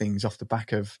trying new things off the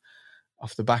back of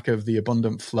the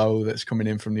abundant flow that's coming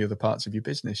in from the other parts of your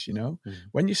business. Mm-hmm.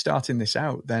 When you're starting this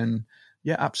out, then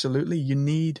yeah, absolutely. You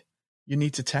need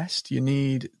to test. You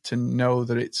need to know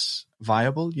that it's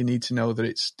viable. You need to know that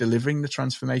it's delivering the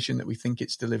transformation that we think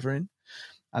it's delivering.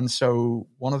 And so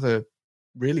one of the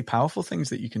really powerful things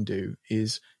that you can do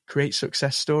is create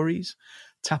success stories,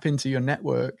 tap into your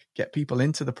network, get people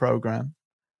into the program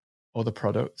or the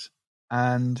product,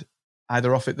 and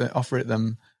either offer it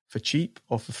them for cheap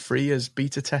or for free as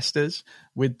beta testers,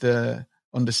 with the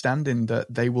understanding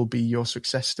that they will be your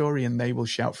success story and they will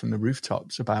shout from the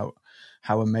rooftops about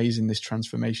how amazing this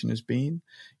transformation has been.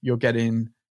 You're getting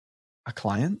a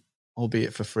client,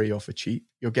 albeit for free or for cheap.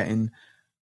 You're getting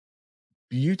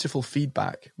beautiful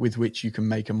feedback with which you can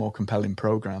make a more compelling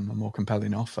program, a more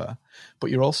compelling offer. But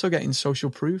you're also getting social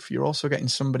proof. You're also getting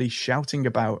somebody shouting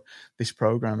about this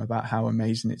program, about how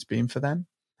amazing it's been for them.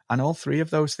 And all three of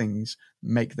those things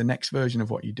make the next version of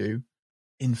what you do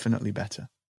infinitely better.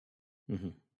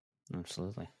 Mm-hmm.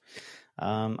 Absolutely.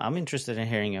 I'm interested in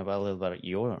hearing a little about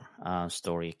your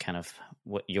story, kind of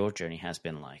what your journey has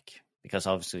been like, because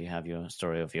obviously you have your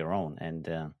story of your own,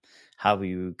 and how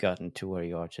you gotten to where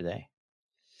you are today.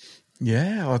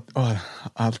 Yeah,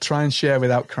 I'll try and share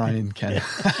without crying, Ken.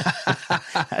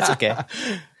 That's okay.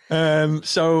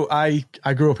 So I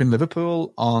grew up in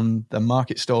Liverpool, on the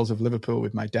market stalls of Liverpool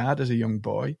with my dad as a young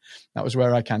boy. That was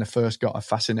where I kind of first got a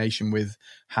fascination with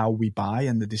how we buy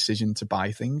and the decision to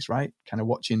buy things, right? Kind of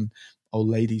watching old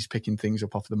ladies picking things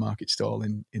up off the market stall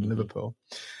in mm-hmm. Liverpool.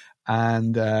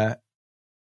 And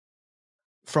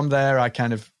from there, I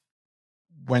kind of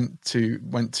went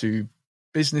to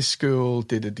business school,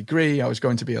 did a degree. I was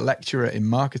going to be a lecturer in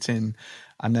marketing.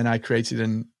 And then I created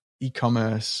an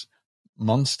e-commerce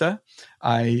monster.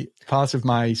 Part of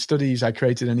my studies, I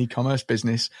created an e-commerce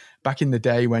business back in the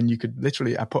day when you could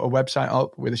literally, I put a website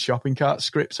up with a shopping cart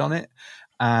scripts on it,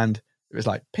 and it was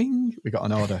like, ping, we got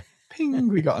an order. Ping,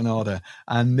 we got an order.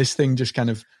 And this thing just kind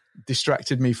of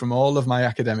distracted me from all of my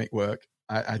academic work.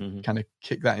 I mm-hmm. kind of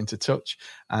kicked that into touch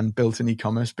and built an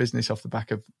e-commerce business off the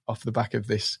back of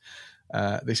this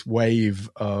this wave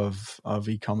of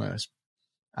e-commerce.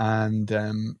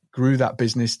 And grew that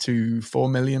business to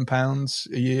 £4 million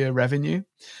a year revenue.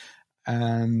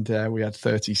 And we had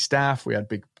 30 staff, we had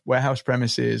big warehouse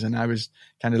premises, and I was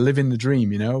kind of living the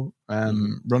dream,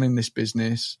 mm-hmm. running this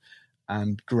business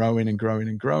and growing and growing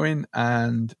and growing.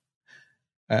 And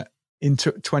in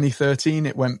 2013,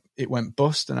 it went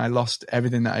bust, and I lost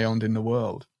everything that I owned in the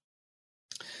world.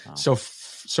 Wow. So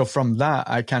from that,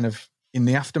 I kind of, in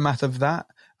the aftermath of that,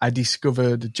 I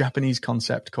discovered a Japanese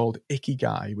concept called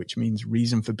ikigai, which means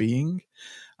reason for being.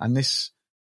 And this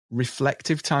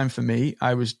reflective time for me,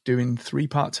 I was doing 3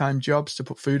 part-time jobs to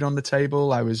put food on the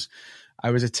table. I was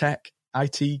a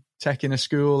IT tech in a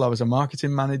school. I was a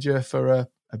marketing manager for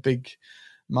a big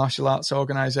martial arts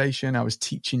organization. I was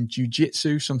teaching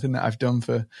jiu-jitsu, something that I've done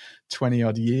for 20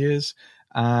 odd years.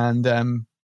 And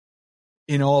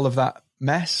in all of that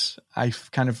mess,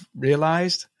 I've kind of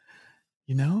realized,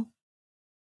 none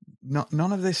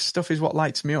of this stuff is what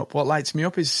lights me up. What lights me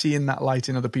up is seeing that light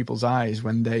in other people's eyes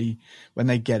when they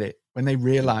get it, when they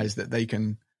realize that they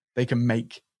can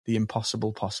make the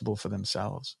impossible possible for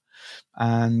themselves.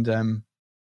 And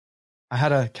I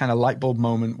had a kind of light bulb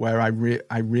moment where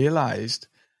I realized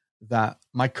that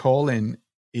my calling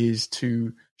is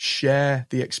to share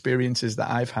the experiences that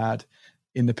I've had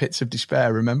in the pits of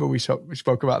despair. Remember, we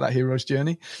spoke about that hero's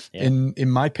journey. Yeah.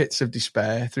 In my pits of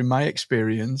despair, through my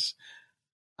experience,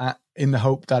 in the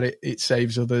hope that it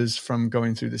saves others from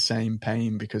going through the same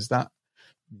pain, because that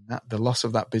The loss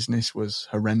of that business was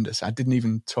horrendous. I didn't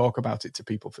even talk about it to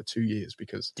people for 2 years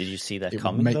because. Did you see that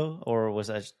coming though, or was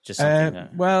that just something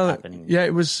happening? Yeah,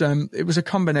 it was a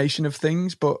combination of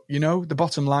things, but the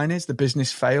bottom line is the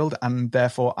business failed, and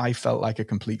therefore I felt like a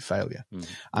complete failure.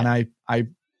 And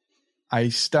I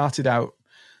started out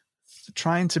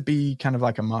trying to be kind of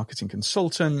like a marketing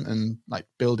consultant and like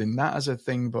building that as a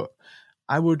thing, but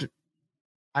I would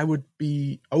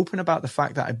be open about the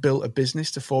fact that I built a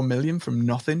business to 4 million from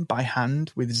nothing by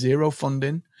hand with zero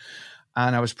funding.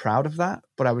 And I was proud of that,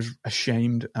 but I was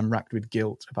ashamed and racked with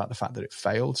guilt about the fact that it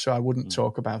failed. So I wouldn't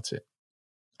talk about it.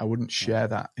 I wouldn't share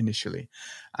that initially.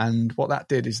 And what that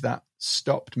did is that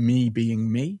stopped me being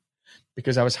me,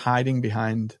 because I was hiding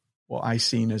behind what I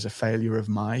seen as a failure of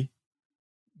my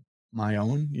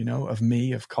own, of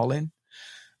me, of Colin.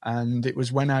 And it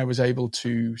was when I was able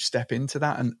to step into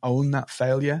that and own that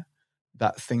failure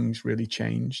that things really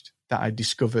changed, that I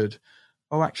discovered,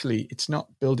 oh, actually, it's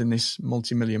not building this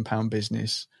multi-million-pound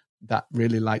business that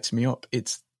really lights me up.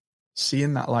 It's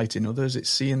seeing that light in others.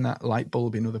 It's seeing that light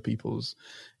bulb in other people's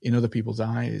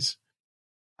eyes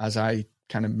as I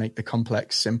kind of make the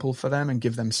complex simple for them and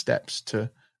give them steps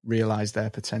to realize their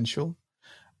potential.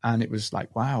 And it was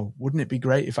like, wow, wouldn't it be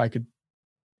great if I could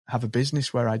have a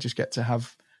business where I just get to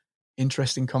have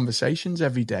interesting conversations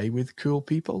every day with cool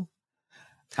people?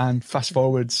 And fast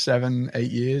forward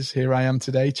 7-8 years, here I am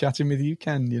today chatting with you,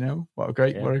 Ken. What a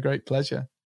great pleasure.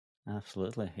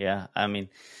 Absolutely. Yeah. I mean,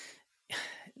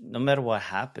 no matter what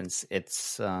happens,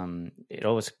 it's it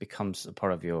always becomes a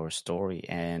part of your story,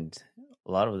 and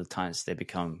a lot of the times they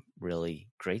become really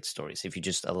great stories if you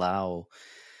just allow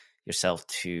yourself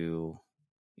to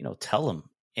tell them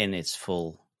in its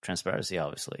full transparency.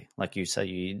 Obviously, like you said,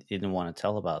 you didn't want to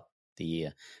tell about the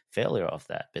failure of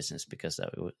that business because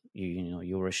that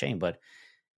you were ashamed, but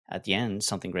at the end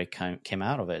something great came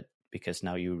out of it, because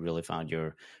now you really found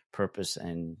your purpose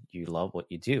and you love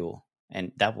what you do,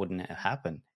 and that wouldn't have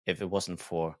happened if it wasn't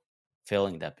for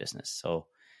failing that business. So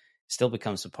it still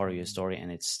becomes a part of your story,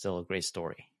 and it's still a great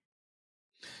story.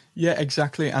 Yeah,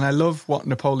 exactly. And I love what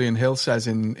Napoleon Hill says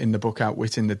in the book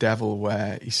Outwitting the Devil,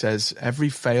 where he says every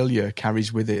failure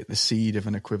carries with it the seed of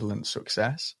an equivalent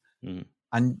success.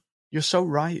 And you're so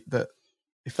right that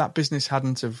if that business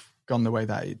hadn't have gone the way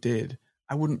that it did,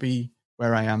 I wouldn't be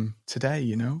where I am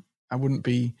today. I wouldn't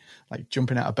be like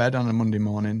jumping out of bed on a Monday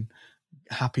morning,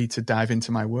 happy to dive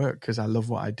into my work because I love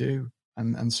what I do.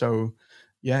 And so,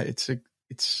 yeah,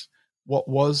 it's what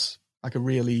was like a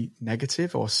really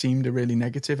negative or seemed a really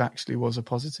negative actually was a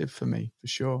positive for me, for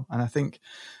sure. And I think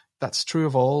that's true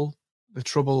of all the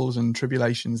troubles and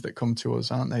tribulations that come to us,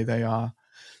 aren't they? They are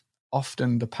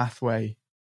often the pathway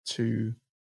to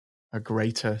a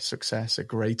greater success, a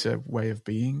greater way of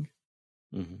being.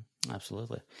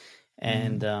 Absolutely.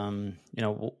 And,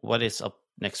 what is up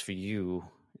next for you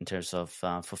in terms of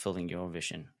fulfilling your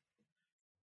vision?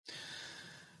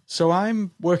 So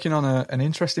I'm working on an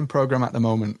interesting program at the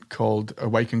moment called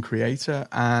Awaken Creator.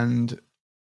 And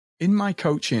in my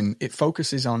coaching, it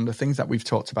focuses on the things that we've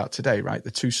talked about today, right?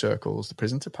 The 2 circles, the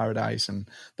prison to paradise and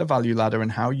the value ladder,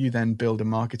 and how you then build a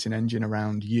marketing engine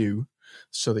around you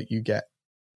so that you get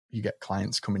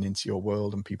clients coming into your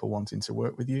world and people wanting to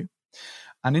work with you.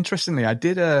 And interestingly, I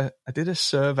did a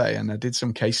survey and I did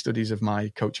some case studies of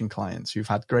my coaching clients who've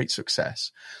had great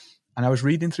success. And I was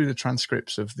reading through the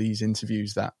transcripts of these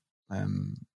interviews that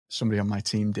somebody on my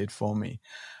team did for me.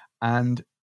 And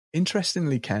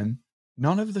interestingly, Ken,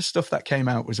 none of the stuff that came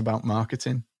out was about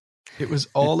marketing. It was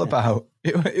all about,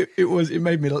 it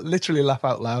made me literally laugh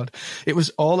out loud. It was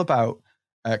all about,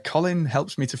 Colin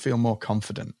helps me to feel more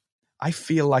confident. I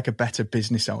feel like a better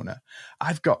business owner.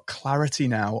 I've got clarity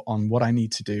now on what I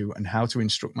need to do and how to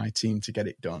instruct my team to get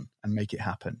it done and make it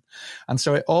happen. And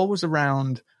so it all was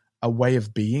around a way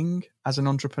of being as an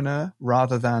entrepreneur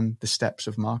rather than the steps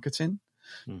of marketing.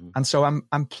 And so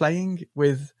I'm playing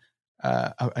with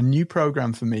a new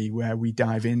program for me where we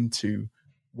dive into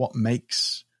what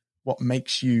makes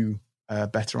you a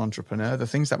better entrepreneur. The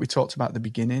things that we talked about at the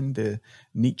beginning, the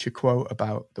Nietzsche quote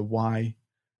about the why,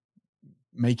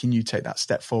 making you take that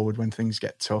step forward when things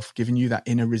get tough, giving you that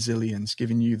inner resilience,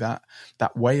 giving you that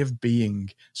way of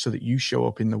being so that you show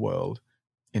up in the world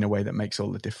in a way that makes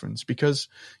all the difference. Because,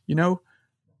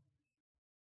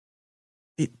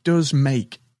 it does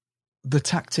make the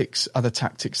tactics,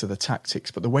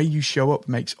 but the way you show up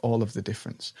makes all of the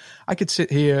difference. I could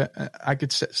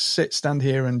stand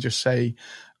here and just say,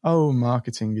 oh,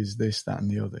 marketing is this, that,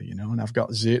 and the other, and I've got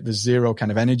the zero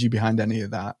kind of energy behind any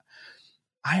of that.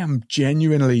 I am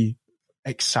genuinely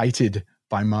excited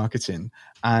by marketing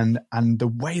and the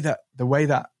way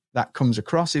that that comes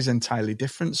across is entirely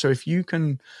different. So if you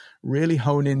can really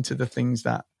hone into the things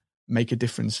that make a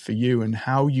difference for you and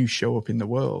how you show up in the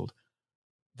world,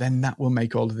 then that will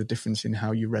make all of the difference in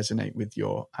how you resonate with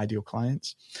your ideal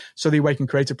clients. So the Awaken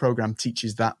Creator program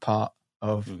teaches that part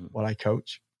of what I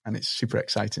coach, and it's super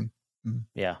exciting.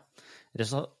 Yeah.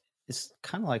 It's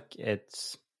kind of like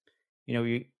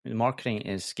marketing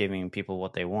is giving people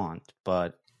what they want,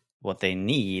 but what they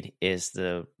need is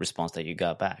the response that you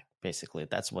got back. Basically,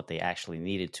 that's what they actually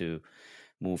needed to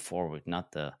move forward,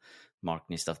 not the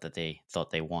marketing stuff that they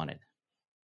thought they wanted.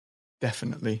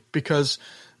 Definitely. Because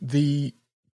the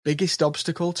biggest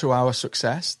obstacle to our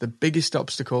success, the biggest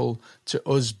obstacle to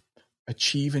us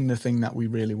achieving the thing that we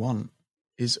really want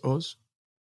is us.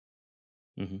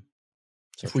 Mm-hmm.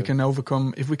 So if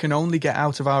we can only get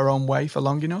out of our own way for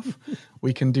long enough,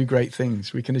 we can do great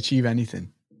things. We can achieve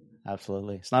anything.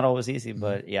 Absolutely. It's not always easy,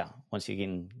 but yeah, once you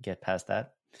can get past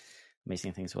that,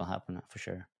 amazing things will happen for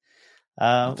sure.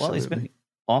 Well, it's been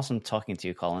awesome talking to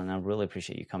you, Colin. I really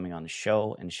appreciate you coming on the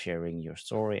show and sharing your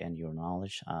story and your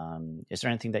knowledge. Is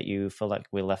there anything that you feel like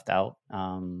we left out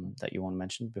that you want to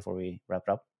mention before we wrap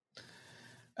it up?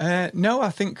 No, I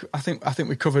think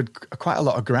we covered quite a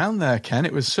lot of ground there, Ken.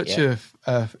 It was such a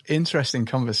interesting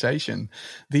conversation.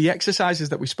 The exercises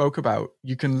that we spoke about,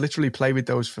 you can literally play with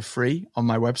those for free on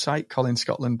my website,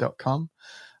 colinscotland.com.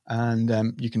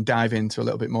 And you can dive into a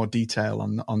little bit more detail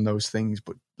on those things.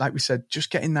 But like we said, just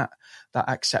getting that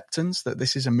acceptance that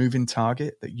this is a moving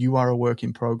target, that you are a work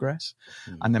in progress,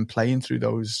 and then playing through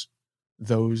those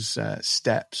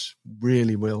steps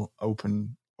really will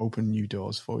open new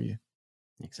doors for you.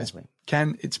 Exactly.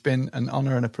 Ken, it's been an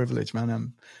honor and a privilege, man.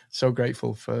 I'm so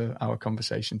grateful for our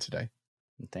conversation today.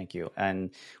 Thank you. And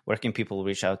where can people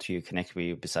reach out to you, connect with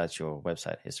you besides your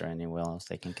website? Is there anywhere else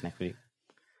they can connect with you?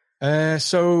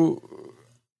 So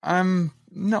I'm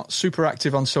not super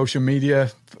active on social media,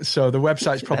 so the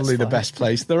website's probably the best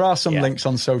place. There are some links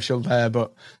on social there,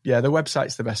 but yeah, the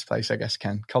website's the best place, I guess,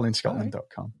 Ken.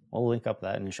 colinscotland.com. Right. We'll link up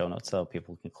that in the show notes so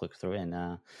people can click through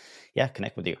and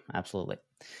connect with you. Absolutely.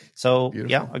 So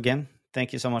Beautiful. Again,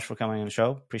 thank you so much for coming on the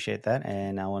show. Appreciate that.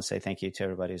 And I want to say thank you to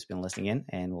everybody who's been listening in,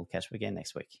 and we'll catch you again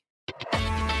next week.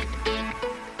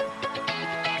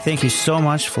 Thank you so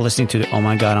much for listening to the Oh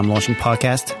My God, I'm Launching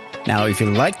podcast. Now, if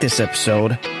you like this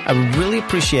episode, I would really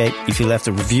appreciate if you left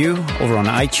a review over on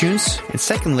iTunes. And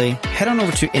secondly, head on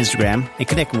over to Instagram and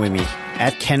connect with me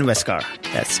at Ken Westgaard.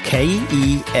 That's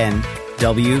KenWestgaard.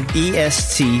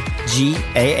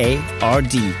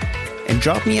 And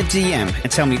drop me a DM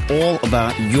and tell me all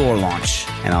about your launch.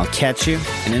 And I'll catch you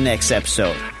in the next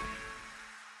episode.